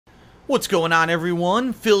What's going on,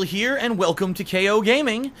 everyone? Phil here, and welcome to KO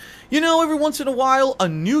Gaming. You know, every once in a while, a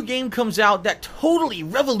new game comes out that totally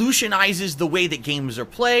revolutionizes the way that games are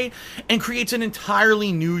played and creates an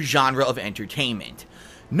entirely new genre of entertainment.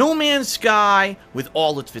 No Man's Sky, with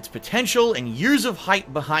all of its potential and years of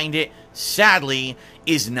hype behind it, sadly,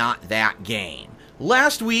 is not that game.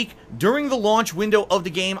 Last week, during the launch window of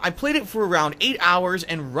the game, I played it for around 8 hours,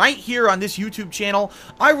 and right here on this YouTube channel,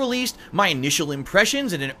 I released my initial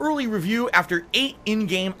impressions and an early review after 8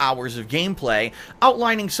 in-game hours of gameplay,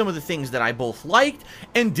 outlining some of the things that I both liked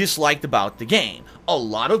and disliked about the game. A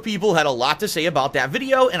lot of people had a lot to say about that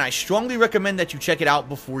video, and I strongly recommend that you check it out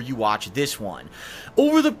before you watch this one.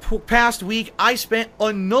 Over the past week, I spent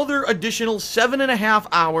another additional 7.5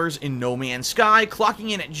 hours in No Man's Sky,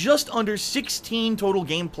 clocking in at just under 16 total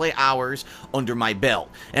gameplay hours under my belt.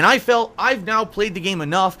 And I felt I've now played the game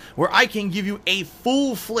enough where I can give you a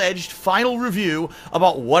full-fledged final review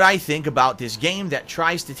about what I think about this game that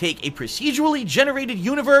tries to take a procedurally generated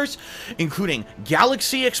universe, including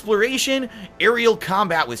galaxy exploration, aerial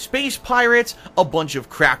combat with space pirates, a bunch of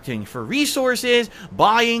crafting for resources,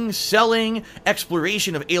 buying, selling,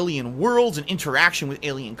 exploration of alien worlds and interaction with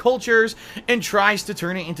alien cultures, and tries to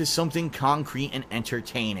turn it into something concrete and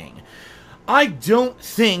entertaining. I don't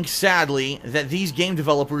think, sadly, that these game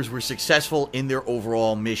developers were successful in their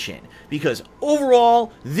overall mission, because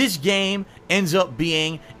overall, this game ends up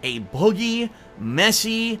being a buggy,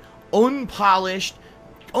 messy, unpolished,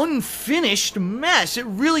 unfinished mess. It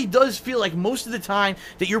really does feel like most of the time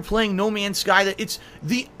that you're playing No Man's Sky that it's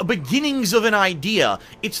the beginnings of an idea.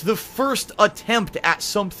 It's the first attempt at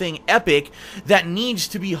something epic that needs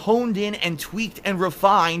to be honed in and tweaked and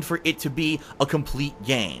refined for it to be a complete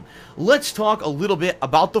game. Let's talk a little bit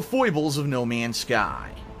about the foibles of No Man's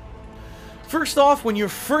Sky. First off, when you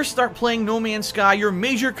first start playing No Man's Sky, your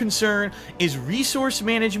major concern is resource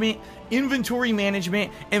management, inventory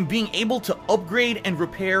management, and being able to upgrade and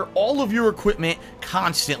repair all of your equipment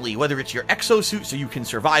constantly, whether it's your exosuit so you can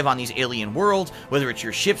survive on these alien worlds, whether it's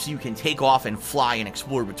your ships so you can take off and fly and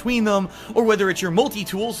explore between them, or whether it's your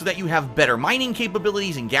multi-tools so that you have better mining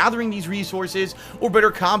capabilities and gathering these resources, or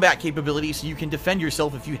better combat capabilities so you can defend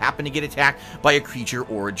yourself if you happen to get attacked by a creature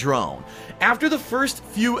or a drone. After the first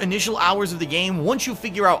few initial hours of the game, once you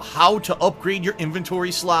figure out how to upgrade your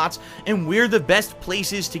inventory slots and where the best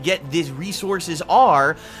places to get these resources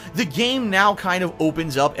are, the game now kind of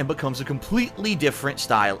opens up and becomes a completely different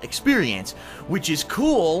style experience, which is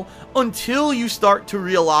cool until you start to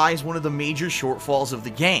realize one of the major shortfalls of the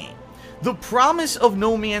game. The promise of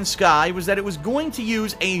No Man's Sky was that it was going to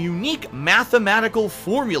use a unique mathematical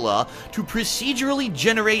formula to procedurally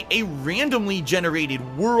generate a randomly generated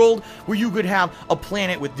world where you could have a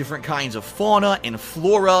planet with different kinds of fauna and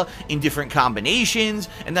flora in different combinations,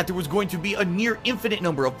 and that there was going to be a near infinite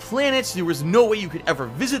number of planets. There was no way you could ever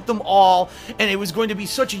visit them all, and it was going to be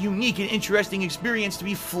such a unique and interesting experience to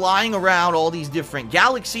be flying around all these different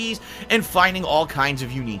galaxies and finding all kinds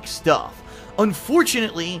of unique stuff.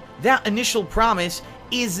 Unfortunately, that initial promise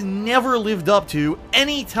is never lived up to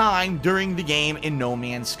any time during the game in No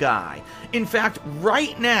Man's Sky. In fact,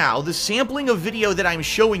 right now, the sampling of video that I'm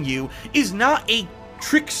showing you is not a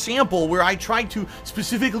trick sample where I tried to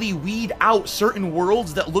specifically weed out certain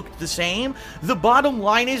worlds that looked the same. The bottom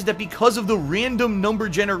line is that because of the random number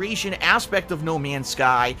generation aspect of No Man's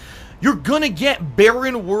Sky, you're gonna get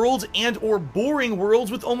barren worlds and or boring worlds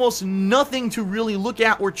with almost nothing to really look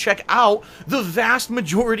at or check out the vast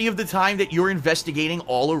majority of the time that you're investigating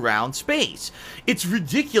all around space. It's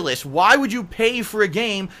ridiculous. Why would you pay for a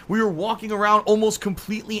game where you're walking around almost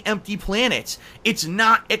completely empty planets? It's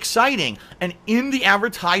not exciting. And in the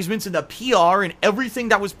advertisements and the PR and everything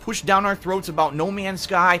that was pushed down our throats about No Man's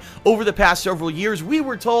Sky over the past several years, we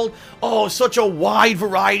were told, oh, such a wide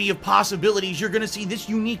variety of possibilities. You're gonna see this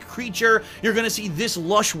unique creature, you're gonna see this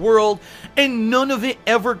lush world, and none of it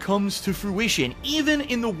ever comes to fruition. Even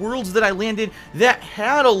in the worlds that I landed that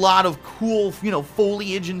had a lot of cool,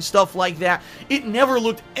 foliage and stuff like that, it never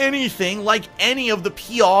looked anything like any of the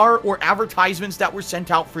PR or advertisements that were sent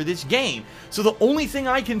out for this game. So the only thing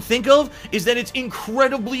I can think of is that it's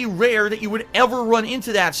incredibly rare that you would ever run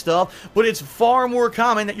into that stuff, but it's far more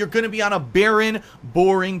common that you're gonna be on a barren,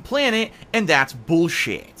 boring planet, and that's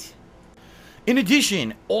bullshit. In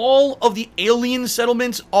addition, all of the alien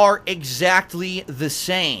settlements are exactly the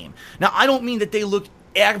same. Now, I don't mean that they look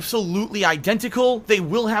absolutely identical. They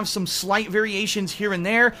will have some slight variations here and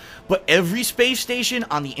there, but every space station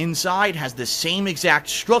on the inside has the same exact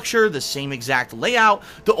structure, the same exact layout.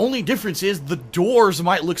 The only difference is the doors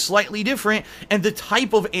might look slightly different, and the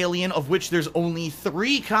type of alien, of which there's only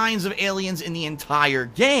 3 kinds of aliens in the entire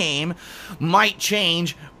game, might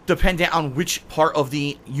change dependent on which part of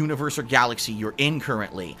the universe or galaxy you're in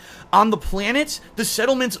currently. On the planets, the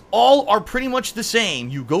settlements all are pretty much the same.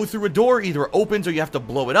 You go through a door, either it opens or you have to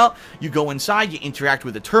blow it up. You go inside, you interact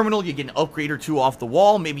with a terminal, you get an upgrade or two off the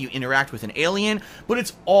wall, maybe you interact with an alien, but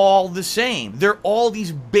it's all the same. They're all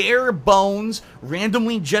these bare bones,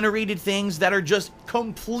 randomly generated things that are just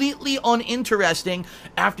completely uninteresting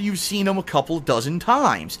after you've seen them a couple dozen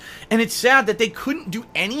times. And it's sad that they couldn't do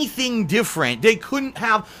anything different. They couldn't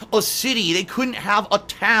have a city, they couldn't have a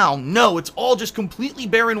town. No, it's all just completely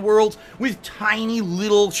barren worlds with tiny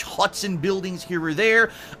little huts and buildings here or there.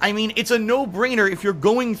 I mean, it's a no-brainer. If you're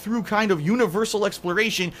going through kind of universal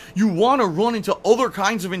exploration, you want to run into other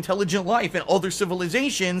kinds of intelligent life and other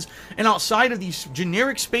civilizations, and outside of these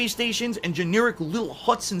generic space stations and generic little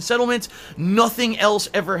huts and settlements, nothing else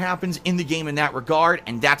ever happens in the game in that regard,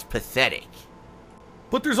 and that's pathetic.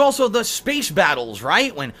 But there's also the space battles,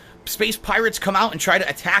 right? When space pirates come out and try to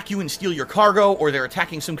attack you and steal your cargo, or they're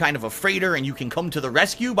attacking some kind of a freighter and you can come to the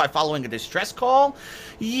rescue by following a distress call.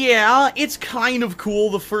 Yeah, it's kind of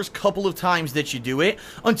cool the first couple of times that you do it,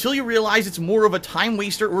 until you realize it's more of a time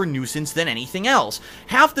waster or a nuisance than anything else.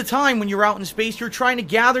 Half the time when you're out in space, you're trying to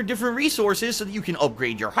gather different resources so that you can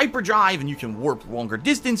upgrade your hyperdrive and you can warp longer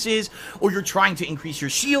distances, or you're trying to increase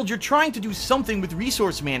your shield, you're trying to do something with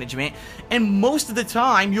resource management, and most of the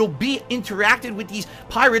time you'll be interacted with these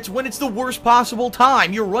pirates when it's the worst possible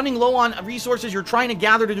time. You're running low on resources you're trying to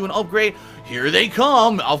gather to do an upgrade. Here they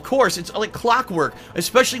come. Of course, it's like clockwork,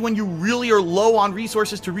 especially when you really are low on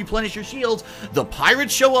resources to replenish your shields. The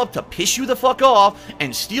pirates show up to piss you the fuck off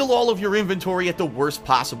and steal all of your inventory at the worst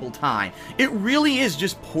possible time. It really is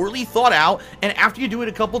just poorly thought out, and after you do it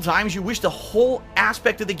a couple times, you wish the whole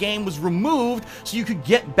aspect of the game was removed so you could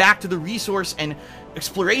get back to the resource and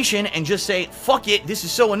exploration and just say, fuck it, this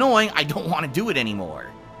is so annoying, I don't want to do it anymore.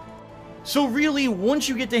 So really, once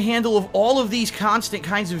you get the handle of all of these constant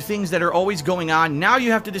kinds of things that are always going on, now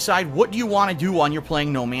you have to decide, what do you want to do when you're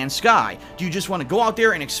playing No Man's Sky? Do you just want to go out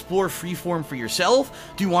there and explore freeform for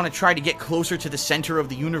yourself? Do you want to try to get closer to the center of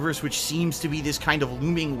the universe, which seems to be this kind of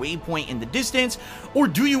looming waypoint in the distance? Or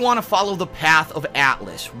do you want to follow the path of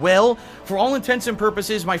Atlas? Well, for all intents and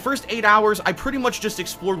purposes, my first 8 hours, I pretty much just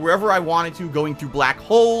explored wherever I wanted to, going through black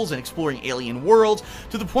holes and exploring alien worlds,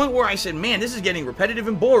 to the point where I said, man, this is getting repetitive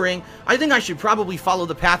and boring. I think I should probably follow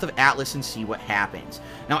the path of Atlas and see what happens.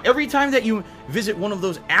 Now, every time that you visit one of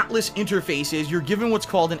those Atlas interfaces, you're given what's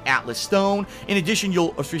called an Atlas Stone. In addition,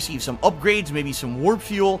 you'll receive some upgrades, maybe some warp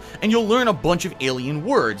fuel, and you'll learn a bunch of alien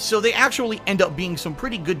words. So they actually end up being some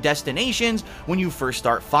pretty good destinations when you first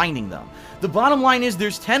start finding them. The bottom line is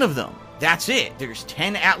there's 10 of them. That's it. There's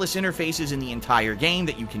 10 Atlas interfaces in the entire game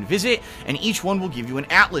that you can visit, and each one will give you an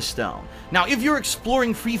Atlas Stone. Now, if you're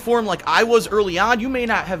exploring freeform like I was early on, you may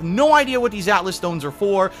not have no idea what these Atlas Stones are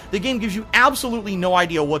for. The game gives you absolutely no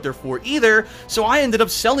idea what they're for either, so I ended up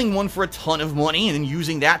selling one for a ton of money and then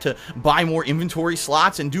using that to buy more inventory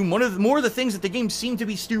slots and do more of the things that the game seemed to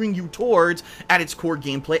be steering you towards at its core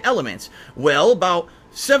gameplay elements. Well, about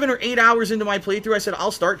 7 or 8 hours into my playthrough, I said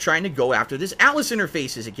I'll start trying to go after this Atlas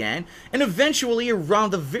interfaces again, and eventually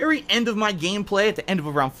around the very end of my gameplay, at the end of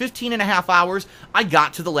around 15 and a half hours, I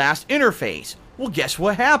got to the last interface. Well, guess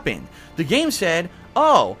what happened? The game said,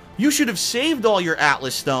 oh, you should have saved all your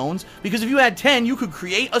Atlas Stones, because if you had 10, you could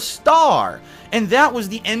create a star. And that was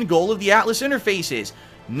the end goal of the Atlas interfaces.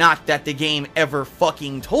 Not that the game ever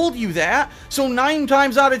fucking told you that. So 9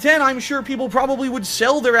 times out of 10, I'm sure people probably would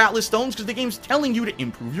sell their Atlas Stones because the game's telling you to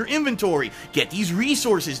improve your inventory, get these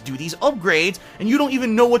resources, do these upgrades, and you don't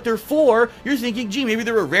even know what they're for. You're thinking, gee, maybe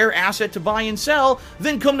they're a rare asset to buy and sell.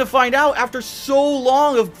 Then come to find out, after so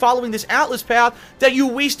long of following this Atlas path, that you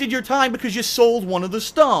wasted your time because you sold one of the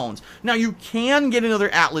stones. Now, you can get another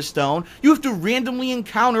Atlas Stone. You have to randomly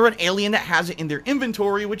encounter an alien that has it in their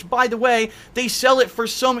inventory, which, by the way, they sell it for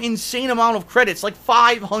some insane amount of credits, like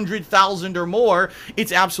 500,000 or more.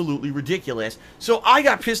 It's absolutely ridiculous. So I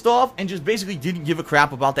got pissed off and just basically didn't give a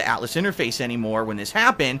crap about the Atlas interface anymore when this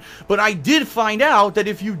happened. But I did find out that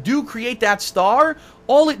if you do create that star,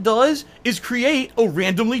 all it does is create a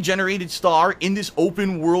randomly generated star in this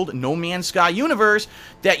open world No Man's Sky universe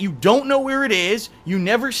that you don't know where it is, you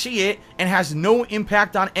never see it, and has no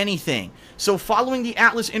impact on anything. So following the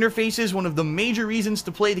Atlas interfaces, one of the major reasons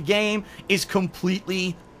to play the game, is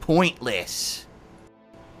completely pointless.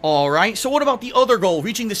 Alright, so what about the other goal,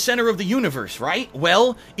 reaching the center of the universe, right?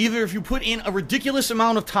 Well, either if you put in a ridiculous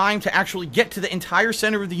amount of time to actually get to the entire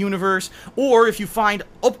center of the universe, or if you find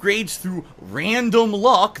upgrades through random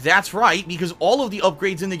luck, that's right, because all of the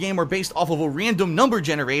upgrades in the game are based off of a random number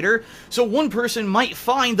generator, so one person might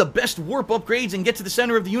find the best warp upgrades and get to the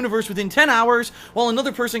center of the universe within 10 hours, while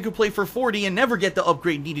another person could play for 40 and never get the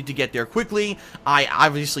upgrade needed to get there quickly. I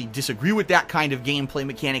obviously disagree with that kind of gameplay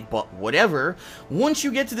mechanic, but whatever. Once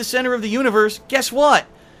you get to the center of the universe, guess what?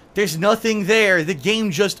 There's nothing there. The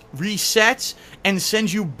game just resets and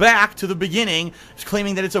sends you back to the beginning,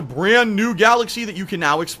 claiming that it's a brand new galaxy that you can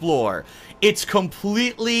now explore. It's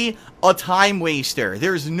completely a time waster.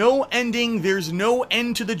 There's no ending, there's no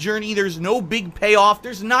end to the journey, there's no big payoff,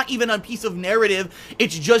 there's not even a piece of narrative.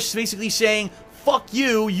 It's just basically saying, fuck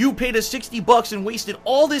you, you paid us $60 and wasted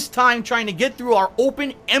all this time trying to get through our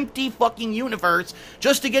open, empty fucking universe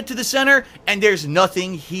just to get to the center, and there's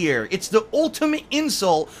nothing here. It's the ultimate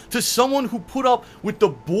insult to someone who put up with the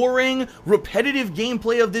boring, repetitive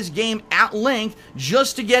gameplay of this game at length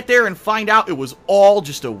just to get there and find out it was all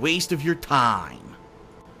just a waste of your time.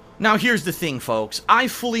 Now here's the thing, folks. I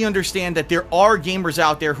fully understand that there are gamers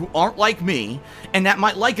out there who aren't like me, and that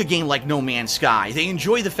might like a game like No Man's Sky. They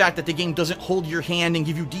enjoy the fact that the game doesn't hold your hand and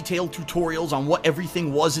give you detailed tutorials on what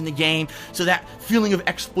everything was in the game, so that feeling of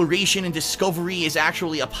exploration and discovery is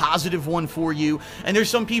actually a positive one for you. And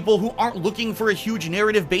there's some people who aren't looking for a huge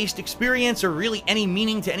narrative-based experience or really any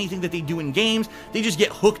meaning to anything that they do in games. They just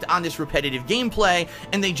get hooked on this repetitive gameplay,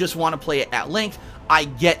 and they just want to play it at length. I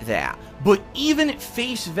get that. But even at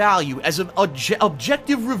face value, as an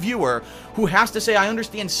objective reviewer who has to say, I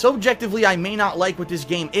understand subjectively I may not like what this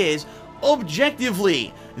game is,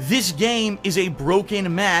 objectively, this game is a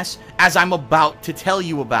broken mess, as I'm about to tell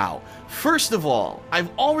you about. First of all, I've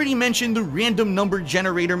already mentioned the random number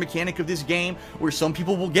generator mechanic of this game, where some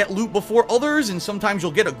people will get loot before others, and sometimes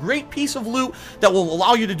you'll get a great piece of loot that will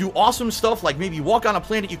allow you to do awesome stuff, like maybe walk on a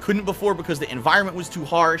planet you couldn't before because the environment was too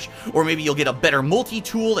harsh, or maybe you'll get a better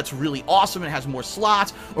multi-tool that's really awesome and has more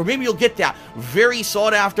slots, or maybe you'll get that very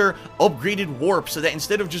sought-after upgraded warp, so that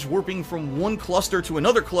instead of just warping from one cluster to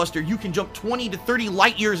another cluster, you can jump 20 to 30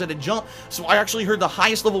 light years at a jump. So I actually heard the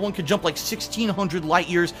highest level one could jump like 1,600 light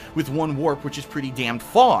years with one warp, which is pretty damn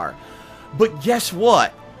far. But guess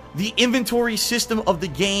what? The inventory system of the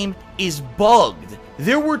game is bugged.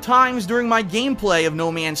 There were times during my gameplay of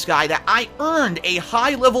No Man's Sky that I earned a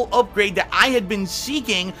high-level upgrade that I had been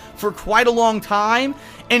seeking for quite a long time,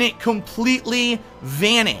 and it completely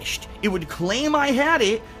vanished. It would claim I had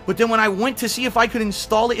it, but then when I went to see if I could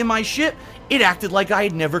install it in my ship, it acted like I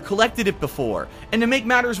had never collected it before. And to make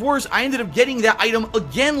matters worse, I ended up getting that item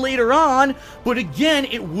again later on, but again,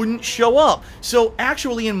 it wouldn't show up. So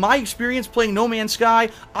actually, in my experience playing No Man's Sky,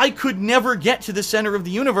 I could never get to the center of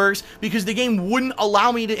the universe because the game wouldn't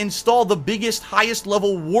allow me to install the biggest, highest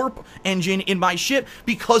level warp engine in my ship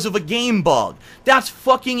because of a game bug. That's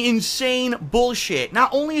fucking insane bullshit.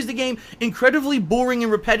 Not only is the game incredibly boring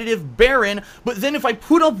and repetitive, barren, but then if I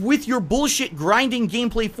put up with your bullshit grinding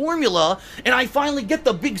gameplay formula, and I finally get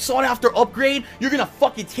the big sought-after upgrade, you're gonna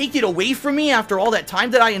fucking take it away from me after all that time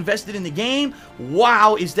that I invested in the game?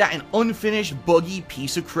 Wow, is that an unfinished, buggy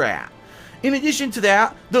piece of crap. In addition to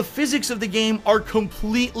that, the physics of the game are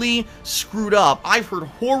completely screwed up. I've heard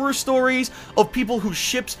horror stories of people whose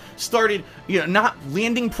ships started, not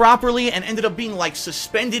landing properly and ended up being like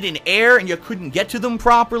suspended in air and you couldn't get to them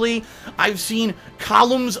properly. I've seen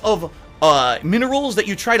columns of minerals that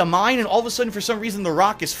you try to mine, and all of a sudden, for some reason, the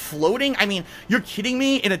rock is floating. I mean, you're kidding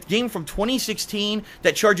me? In a game from 2016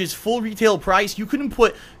 that charges full retail price, you couldn't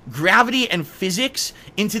put gravity and physics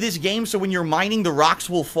into this game so when you're mining, the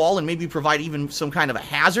rocks will fall and maybe provide even some kind of a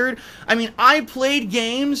hazard? I mean, I played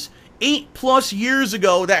games 8+ years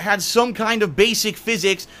ago that had some kind of basic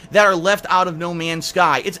physics that are left out of No Man's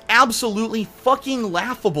Sky. It's absolutely fucking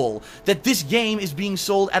laughable that this game is being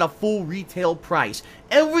sold at a full retail price.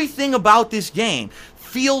 Everything about this game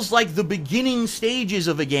feels like the beginning stages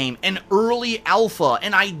of a game, an early alpha,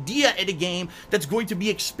 an idea at a game that's going to be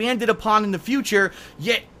expanded upon in the future,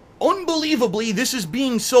 yet unbelievably, this is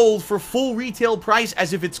being sold for full retail price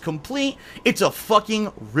as if it's complete. It's a fucking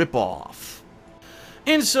ripoff.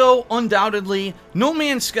 And so, undoubtedly, No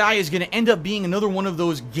Man's Sky is going to end up being another one of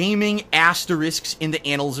those gaming asterisks in the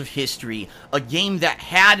annals of history. A game that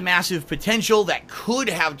had massive potential, that could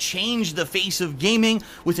have changed the face of gaming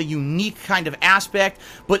with a unique kind of aspect,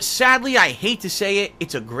 but sadly, I hate to say it,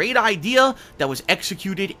 it's a great idea that was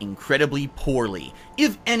executed incredibly poorly.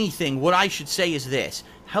 If anything, what I should say is this: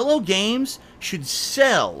 Hello Games should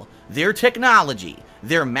sell their technology,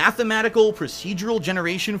 their mathematical procedural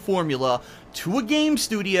generation formula, to a game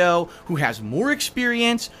studio who has more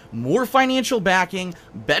experience, more financial backing,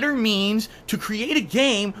 better means to create a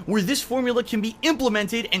game where this formula can be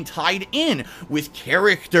implemented and tied in with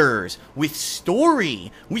characters, with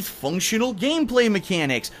story, with functional gameplay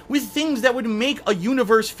mechanics, with things that would make a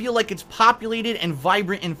universe feel like it's populated and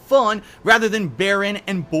vibrant and fun rather than barren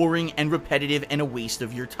and boring and repetitive and a waste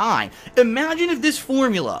of your time. Imagine if this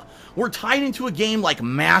formula were tied into a game like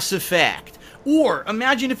Mass Effect. Or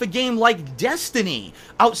imagine if a game like Destiny,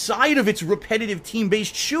 outside of its repetitive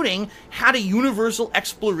team-based shooting, had a universal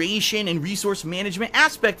exploration and resource management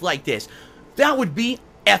aspect like this. That would be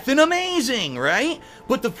effing amazing, right?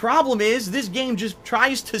 But the problem is, this game just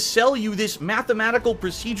tries to sell you this mathematical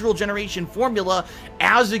procedural generation formula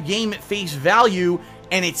as a game at face value,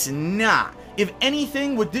 and it's not. If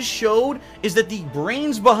anything, what this showed is that the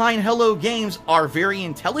brains behind Hello Games are very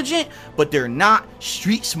intelligent, but they're not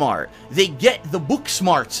street smart. They get the book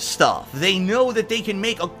smarts stuff. They know that they can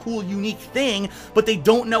make a cool, unique thing, but they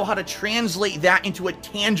don't know how to translate that into a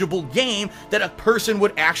tangible game that a person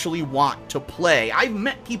would actually want to play. I've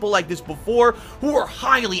met people like this before who are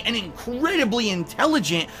highly and incredibly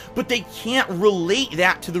intelligent, but they can't relate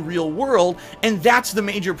that to the real world, and that's the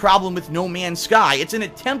major problem with No Man's Sky. It's an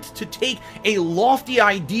attempt to take a lofty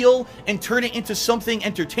ideal and turn it into something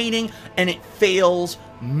entertaining, and it fails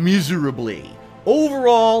miserably.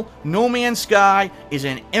 Overall, No Man's Sky is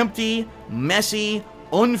an empty, messy,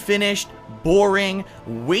 unfinished, boring,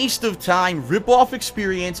 waste of time, rip-off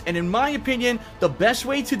experience, and in my opinion, the best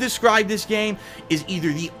way to describe this game is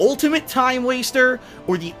either the ultimate time waster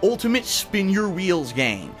or the ultimate spin your wheels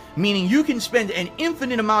game. Meaning you can spend an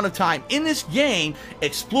infinite amount of time in this game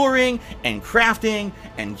exploring and crafting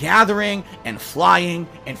and gathering and flying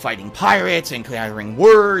and fighting pirates and gathering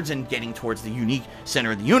words and getting towards the unique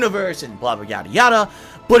center of the universe and blah blah yada yada,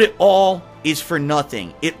 but it all is for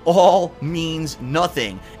nothing. It all means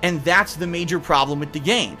nothing, and that's the major problem with the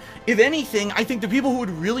game. If anything, I think the people who would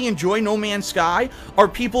really enjoy No Man's Sky are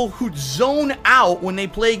people who zone out when they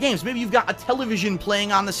play games. Maybe you've got a television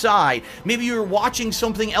playing on the side. Maybe you're watching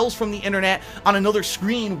something else from the internet on another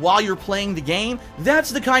screen while you're playing the game. That's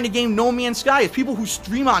the kind of game No Man's Sky is. People who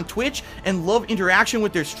stream on Twitch and love interaction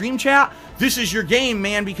with their stream chat, this is your game,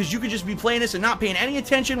 man, because you could just be playing this and not paying any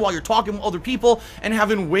attention while you're talking with other people and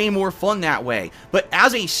having way more fun that way. But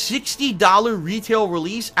as a $60 retail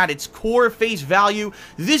release at its core face value,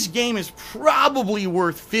 this game is probably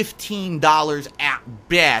worth $15 at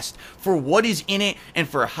best for what is in it and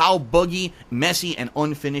for how buggy, messy, and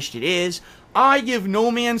unfinished it is. I give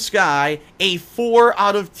No Man's Sky a 4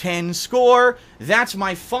 out of 10 score. That's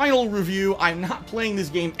my final review. I'm not playing this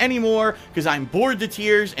game anymore because I'm bored to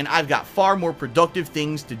tears and I've got far more productive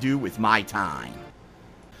things to do with my time.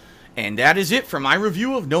 And that is it for my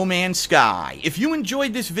review of No Man's Sky. If you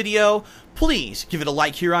enjoyed this video, please give it a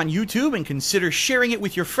like here on YouTube and consider sharing it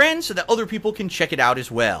with your friends so that other people can check it out as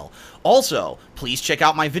well. Also, please check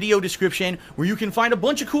out my video description where you can find a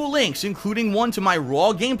bunch of cool links, including one to my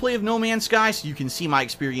raw gameplay of No Man's Sky so you can see my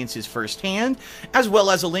experiences firsthand, as well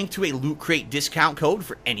as a link to a Loot Crate discount code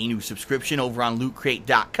for any new subscription over on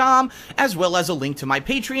lootcrate.com, as well as a link to my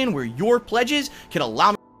Patreon where your pledges can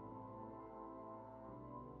allow me